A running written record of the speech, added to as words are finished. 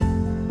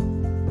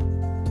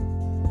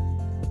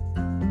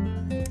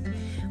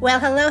Well,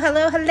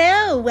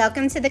 hello.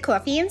 Welcome to the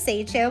Coffee and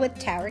Sage Show with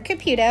Tara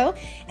Caputo.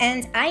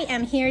 And I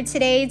am here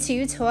today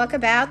to talk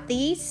about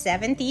the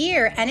 7th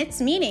year and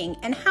its meaning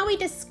and how we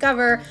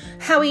discover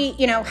how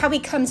we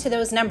come to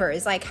those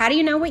numbers. Like, how do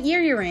you know what year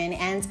you're in?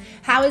 And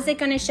how is it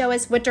going to show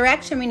us what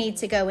direction we need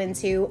to go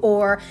into?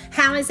 Or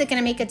how is it going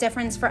to make a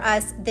difference for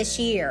us this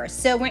year?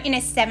 So we're in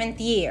a 7th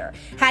year.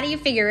 How do you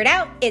figure it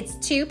out? It's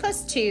 2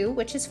 plus 2,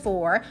 which is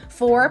 4.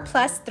 4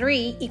 plus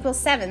 3 equals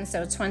 7.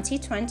 So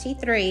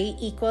 2023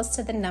 equals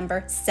to the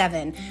number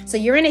 7. So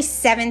you're in a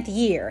 7th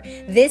year.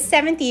 This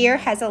 7th year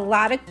has a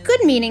lot of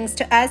good meanings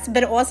to us,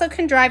 but it also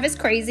can drive us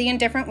crazy in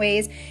different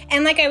ways.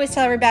 And like I always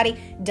tell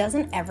everybody,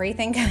 doesn't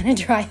everything kind of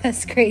drive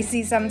us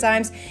crazy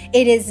sometimes?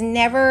 It is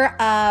never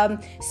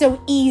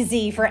so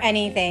easy for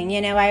anything.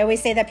 You know, I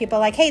always say that people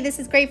are like, hey, this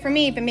is great for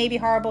me, but maybe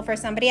horrible for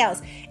somebody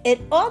else.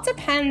 It all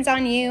depends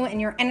on you and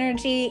your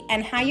energy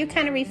and how you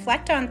kind of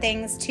reflect on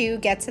things to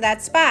get to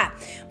that spot.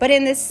 But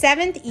in the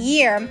 7th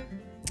year,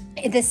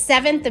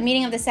 the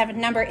meaning of the 7th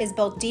number is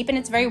both deep and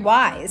it's very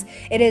wise.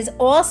 It is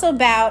also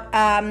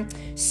about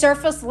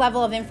surface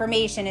level of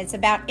information. It's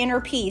about inner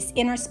peace,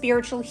 inner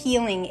spiritual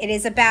healing. It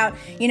is about,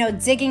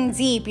 digging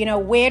deep.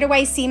 Where do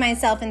I see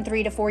myself in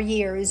 3 to 4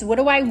 years? What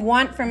do I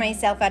want for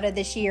myself out of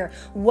this year?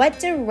 What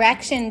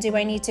direction do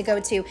I need to go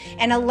to?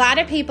 And a lot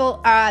of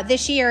people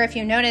this year, if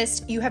you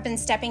noticed, you have been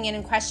stepping in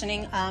and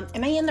questioning,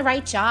 am I in the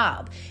right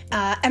job?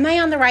 Am I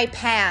on the right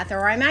path?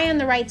 Or am I in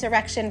the right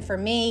direction for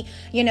me?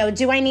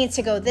 Do I need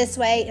to go this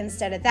way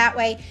instead of that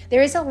way?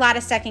 There is a lot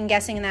of second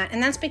guessing in that.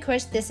 And that's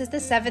because this is the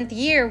 7th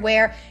year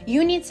where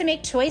you need to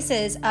make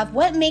choices of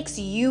what makes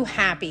you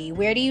happy.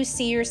 Where do you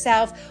see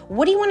yourself?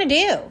 What do you want to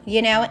do?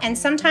 And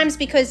sometimes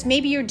because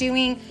maybe you're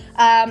doing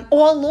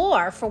all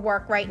law for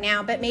work right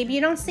now, but maybe you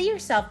don't see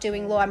yourself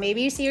doing law.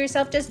 Maybe you see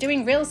yourself just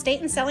doing real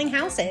estate and selling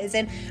houses.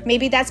 And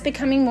maybe that's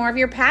becoming more of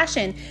your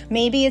passion.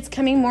 Maybe it's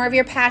becoming more of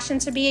your passion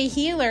to be a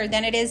healer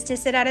than it is to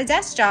sit at a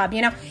desk job.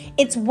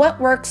 It's what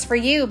works for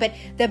you. But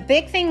the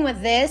big thing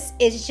with this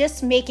is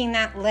just making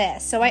that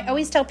list. So I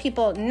always tell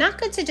people, not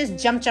good to just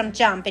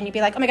jump, and you'd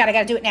be like, oh my God, I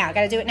got to do it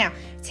now.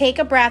 Take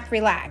a breath,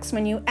 relax.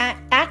 When you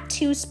act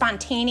too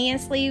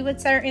spontaneously with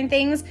certain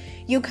things,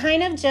 you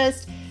kind of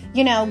just,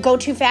 go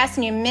too fast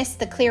and you miss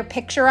the clear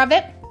picture of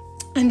it.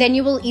 And then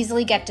you will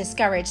easily get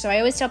discouraged. So I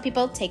always tell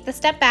people, take the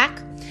step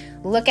back.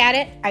 Look at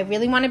it. I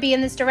really want to be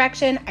in this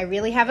direction. I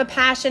really have a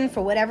passion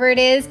for whatever it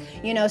is.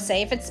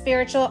 Say if it's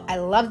spiritual, I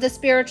love the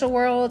spiritual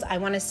world. I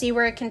want to see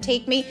where it can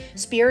take me.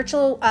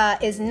 Spiritual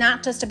is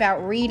not just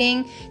about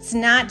reading. It's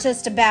not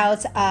just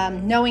about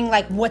knowing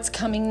like what's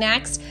coming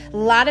next. A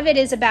lot of it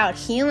is about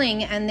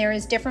healing, and there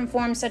is different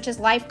forms such as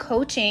life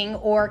coaching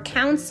or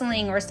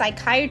counseling or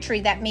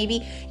psychiatry that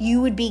maybe you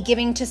would be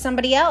giving to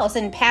somebody else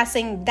and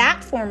passing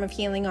that form of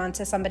healing on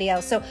to somebody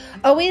else. So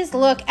always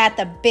look at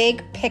the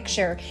big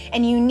picture,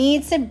 and you need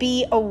to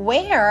be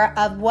aware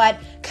of what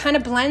kind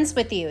of blends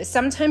with you.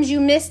 Sometimes you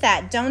miss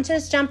that. Don't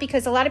just jump,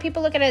 because a lot of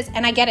people look at it as,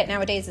 and I get it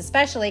nowadays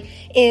especially,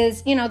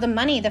 is, the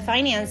money, the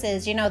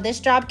finances, this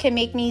job can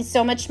make me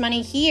so much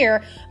money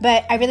here,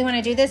 but I really want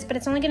to do this, but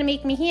it's only going to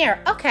make me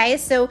here. Okay,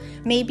 so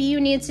maybe you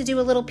need to do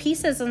a little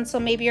pieces until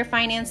maybe your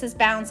finances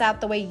balance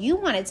out the way you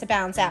want it to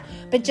balance out.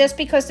 But just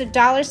because the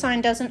dollar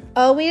sign doesn't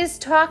always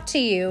talk to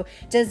you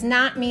does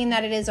not mean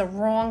that it is a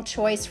wrong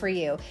choice for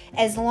you.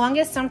 As long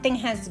as something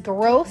has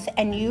growth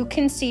and you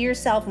can see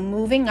yourself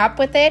moving up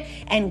with it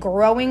and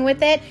growing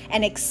with it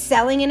and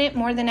excelling in it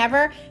more than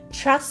ever,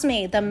 trust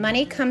me, the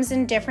money comes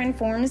in different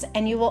forms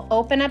and you will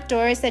open up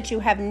doors that you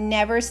have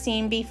never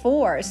seen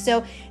before.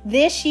 So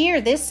this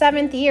year, this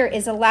 7th year,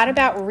 is a lot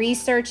about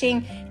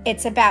researching.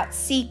 It's about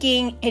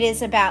seeking. It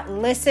is about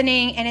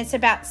listening, and it's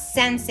about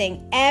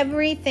sensing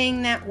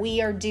everything that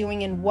we are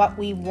doing and what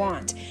we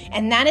want.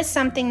 And that is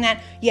something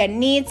that you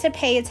need to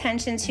pay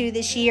attention to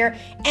this year.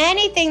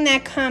 Anything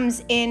that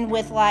comes in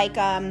with like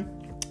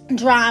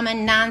drama,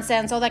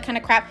 nonsense, all that kind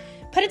of crap,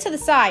 put it to the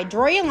side.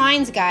 Draw your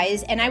lines,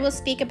 guys. And I will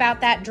speak about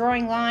that,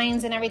 drawing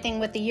lines and everything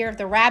with the year of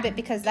the rabbit,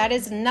 because that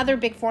is another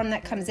big form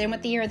that comes in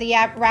with the year of the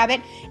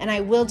rabbit. And I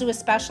will do a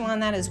special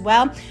on that as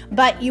well.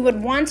 But you would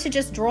want to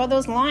just draw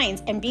those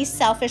lines and be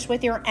selfish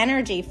with your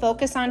energy.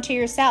 Focus onto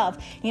yourself.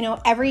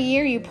 Every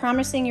year you're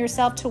promising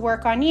yourself to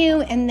work on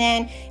you, and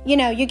then,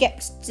 you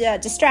get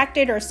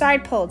distracted or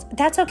side pulled.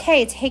 That's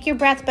okay. Take your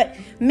breath, but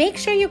make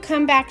sure you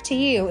come back to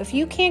you. If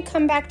you can't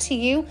come back to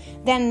you,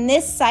 then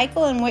this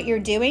cycle and what you're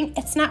doing,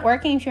 it's not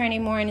working for you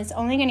anymore, and it's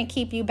only going to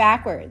keep you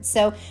backwards.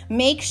 So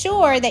make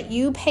sure that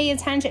you pay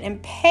attention, and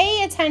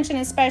pay attention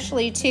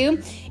especially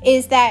too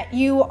is that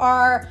you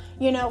are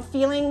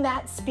feeling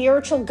that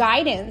spiritual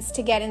guidance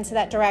to get into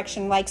that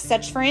direction. Like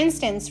such, for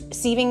instance,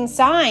 receiving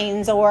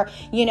signs or,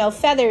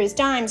 feathers,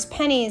 dimes,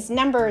 pennies,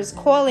 numbers,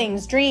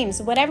 callings,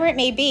 dreams, whatever it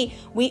may be.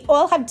 We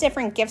all have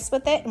different gifts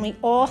with it, and we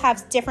all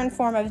have different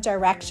form of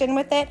direction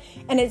with it.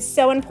 And it's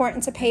so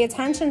important to pay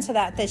attention to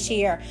that this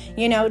year.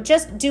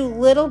 Just do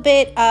little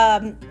bit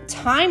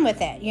time with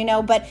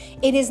it, but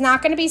it is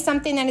not going to be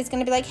something that is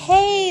going to be like,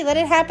 hey, let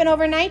it happen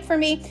overnight for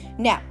me.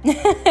 No,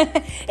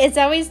 it's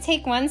always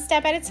take one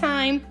step at a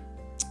time.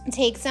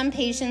 Take some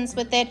patience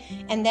with it,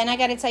 and then I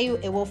got to tell you,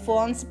 it will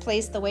fall into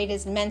place the way it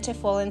is meant to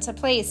fall into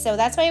place. So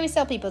that's why I always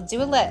tell people,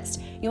 do a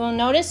list. You will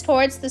notice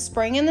towards the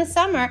spring and the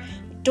summer,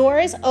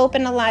 doors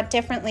open a lot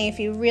differently if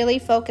you really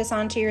focus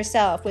onto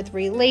yourself, with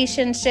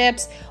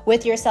relationships,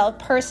 with yourself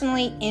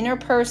personally,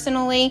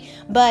 interpersonally.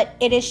 But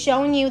it is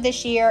showing you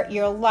this year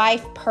your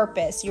life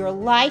purpose, your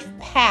life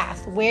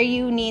path, where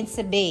you need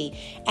to be.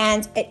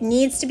 And it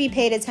needs to be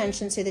paid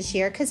attention to this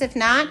year, because if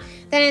not,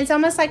 then it's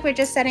almost like we're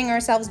just setting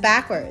ourselves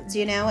backwards,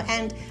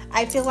 And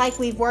I feel like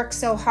we've worked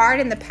so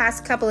hard in the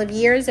past couple of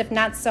years, if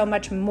not so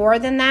much more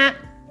than that,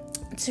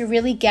 to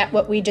really get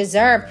what we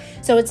deserve.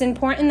 So it's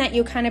important that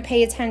you kind of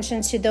pay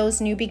attention to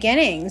those new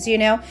beginnings,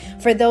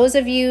 For those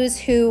of you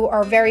who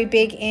are very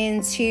big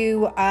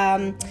into,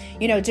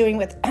 doing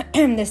with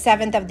the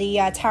 7th of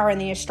the tower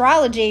and the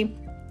astrology,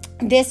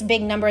 this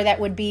big number that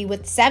would be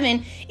with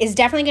 7 is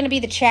definitely going to be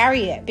the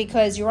Chariot,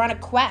 because you're on a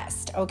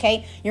quest,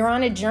 okay? You're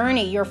on a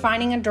journey. You're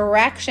finding a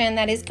direction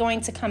that is going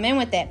to come in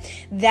with it.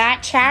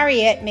 That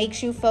Chariot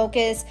makes you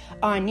focus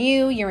on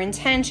you, your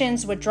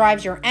intentions, what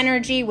drives your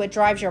energy, what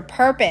drives your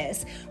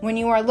purpose. When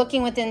you are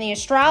looking within the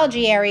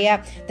astrology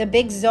area, the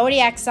big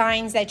zodiac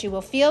signs that you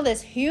will feel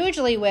this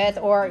hugely with,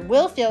 or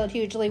will feel it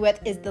hugely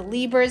with, is the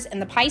Libras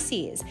and the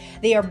Pisces.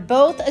 They are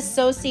both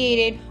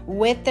associated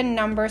with the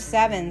number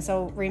 7.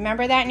 So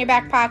remember that in your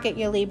back pocket,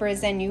 you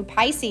Libras and you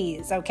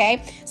Pisces,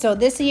 okay? So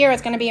this year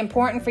is going to be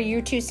important for you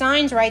two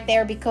signs right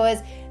there, because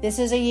this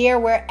is a year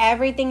where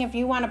everything, if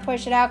you want to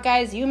push it out,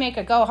 guys, you make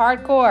it go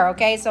hardcore,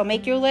 okay? So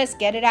make your list,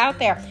 get it out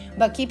there,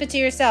 but keep it to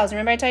yourselves.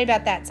 Remember I tell you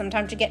about that.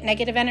 Sometimes you get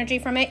negative energy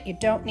from it. You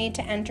don't need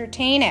to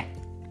entertain it.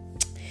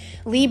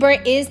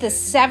 Libra is the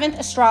 7th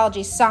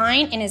astrology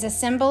sign and is a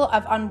symbol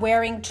of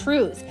unwearing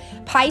truth.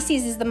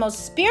 Pisces is the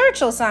most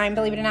spiritual sign,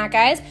 believe it or not,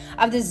 guys,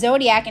 of the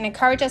zodiac, and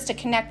encourage us to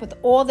connect with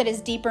all that is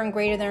deeper and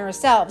greater than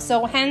ourselves.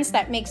 So hence,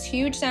 that makes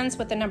huge sense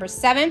with the number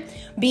 7,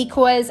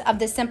 because of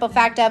the simple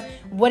fact of,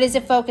 what is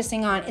it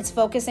focusing on? It's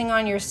focusing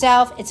on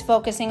yourself. It's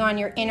focusing on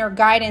your inner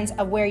guidance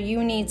of where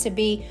you need to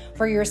be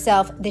for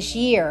yourself this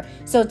year.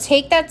 So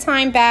take that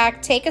time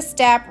back, take a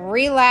step,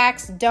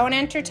 relax, don't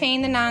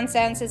entertain the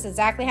nonsense. This is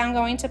exactly how I'm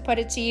going to put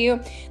it to you.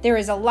 There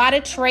is a lot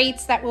of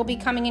traits that will be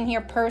coming in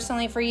here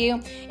personally for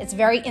you. It's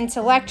very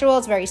intellectual.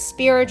 It's very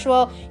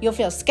spiritual. You'll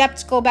feel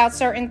skeptical about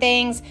certain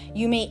things.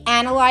 You may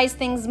analyze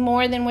things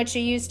more than what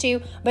you used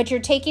to, but you're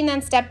taking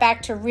that step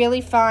back to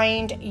really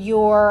find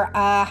your,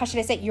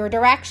 your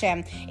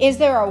direction. Is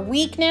there a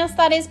weakness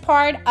that is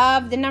part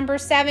of the number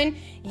 7?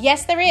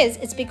 Yes, there is.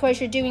 It's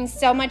because you're doing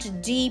so much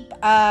deep,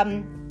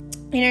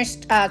 inner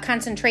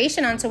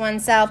concentration onto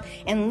oneself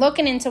and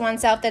looking into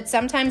oneself that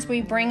sometimes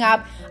we bring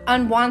up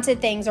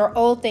unwanted things or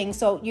old things.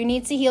 So you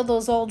need to heal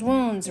those old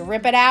wounds,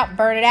 rip it out,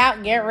 burn it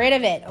out, get rid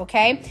of it,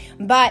 okay?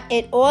 But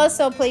it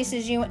also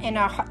places you in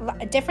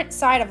a different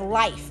side of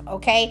life,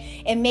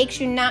 okay? It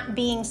makes you not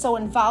being so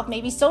involved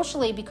maybe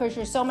socially, because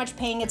you're so much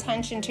paying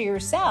attention to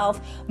yourself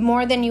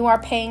more than you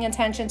are paying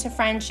attention to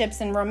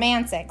friendships and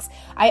romantics.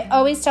 I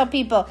always tell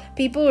people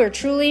who are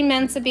truly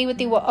meant to be with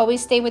you will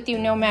always stay with you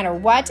no matter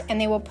what, and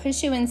they will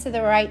push you into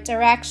the right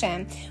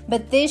direction.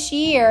 But this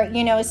year,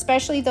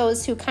 especially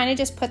those who kind of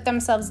just put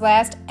themselves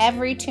last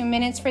every 2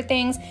 minutes for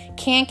things,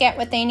 can't get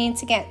what they need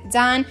to get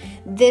done.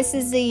 This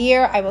is the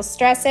year, I will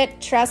stress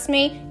it, trust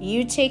me,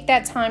 you take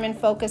that time and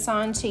focus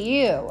on to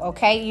you,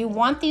 okay? You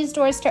want these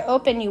doors to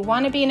open. You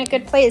want to be in a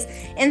good place.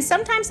 And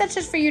sometimes that's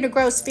just for you to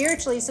grow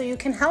spiritually so you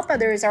can help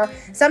others, or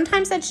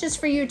sometimes that's just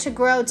for you to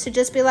grow, to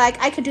just be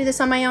like, I could do this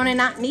on my own and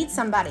not need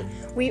somebody.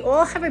 We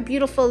all have a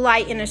beautiful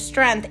light and a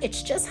strength.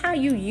 It's just how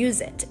you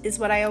use it, is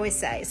what I always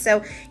say.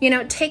 So,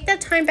 take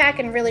that time back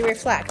and really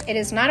reflect. It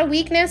is not a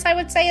weakness, I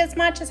would say, as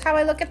much as how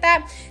I look at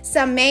that.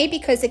 Some may,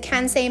 because it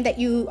can seem that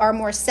you are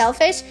more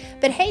selfish,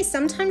 but hey,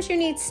 sometimes you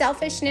need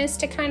selfishness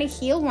to kind of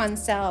heal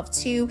oneself,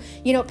 to,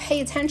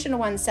 pay attention to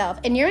oneself.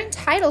 And you're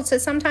entitled to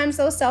sometimes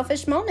those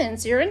selfish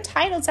moments. You're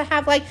entitled to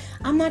have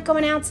I'm not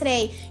going out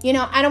today.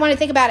 I don't want to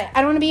think about it.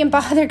 I don't want to be in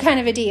bother kind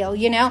of a deal,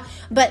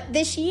 But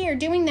this year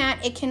doing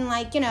that, it can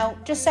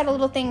just set a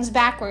little things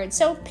backwards.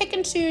 So pick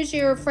and choose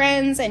your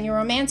friends and your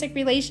romantic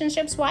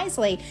relationships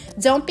wisely.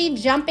 Don't be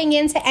jumping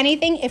into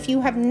anything if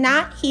you have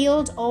not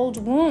healed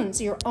old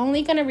wounds. You're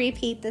only going to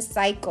repeat the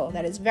cycle.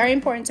 That is very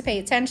important to pay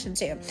attention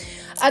to.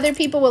 Other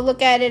people will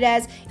look at it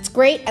as, it's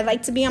great, I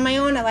like to be on my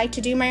own, I like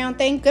to do my own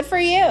thing. Good for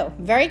you.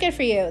 Very good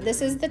for you.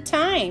 This is the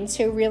time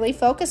to really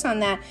focus on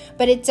that.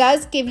 But it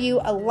does give you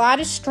a lot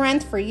of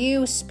strength for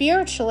you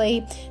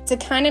spiritually to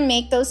kind of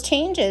make those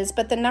changes.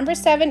 But the number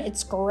 7,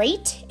 it's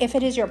great if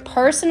it is your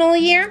personal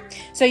year.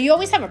 So you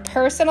always have a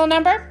personal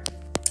number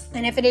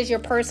And if it is your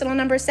personal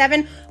number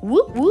 7,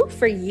 whoop, whoop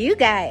for you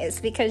guys,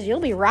 because you'll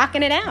be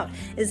rocking it out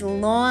as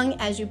long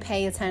as you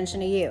pay attention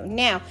to you.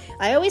 Now,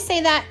 I always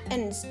say that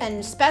and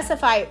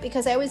specify it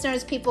because I always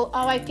notice people,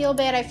 oh, I feel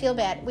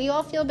bad. We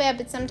all feel bad,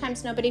 but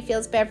sometimes nobody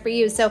feels bad for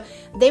you. So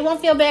they won't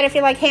feel bad if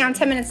you're like, hey, I'm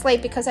 10 minutes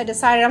late because I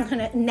decided I'm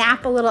going to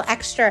nap a little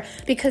extra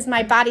because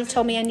my body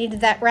told me I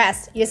needed that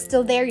rest. You're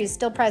still there, you're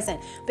still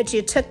present, but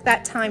you took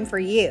that time for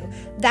you.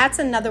 That's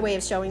another way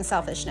of showing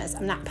selfishness.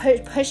 I'm not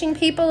pushing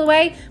people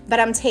away, but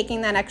I'm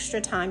taking that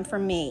extra time for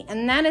me.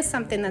 And that is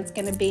something that's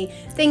going to be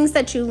things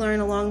that you learn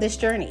along this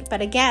journey.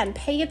 But again,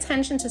 pay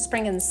attention to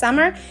spring and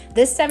summer.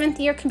 This 7th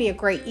year can be a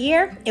great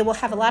year. It will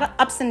have a lot of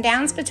ups and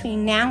downs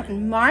between now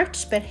and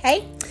March, but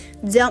hey,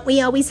 don't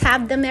we always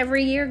have them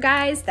every year,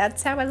 guys?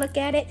 That's how I look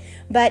at it.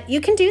 But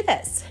you can do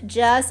this.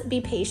 Just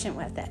be patient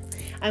with it.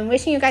 I'm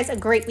wishing you guys a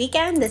great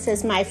weekend. This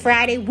is my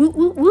Friday, woo,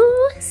 woo,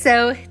 woo.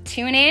 So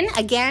tune in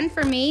again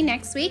for me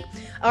next week,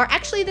 or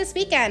actually this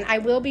weekend. I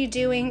will be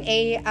doing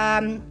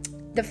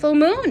the full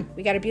moon.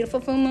 We got a beautiful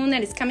full moon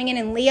that is coming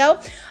in Leo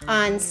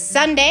on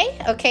Sunday.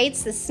 Okay,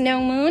 it's the snow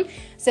moon.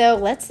 So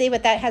let's see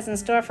what that has in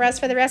store for us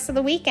for the rest of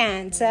the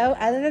weekend. So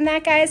other than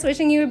that, guys,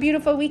 wishing you a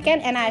beautiful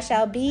weekend, and I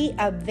shall be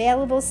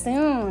available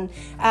soon,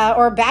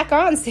 or back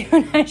on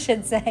soon, I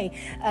should say.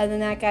 Other than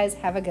that, guys,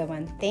 have a good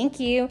one. Thank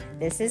you.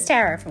 This is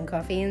Tara from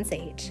Coffee and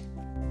Sage.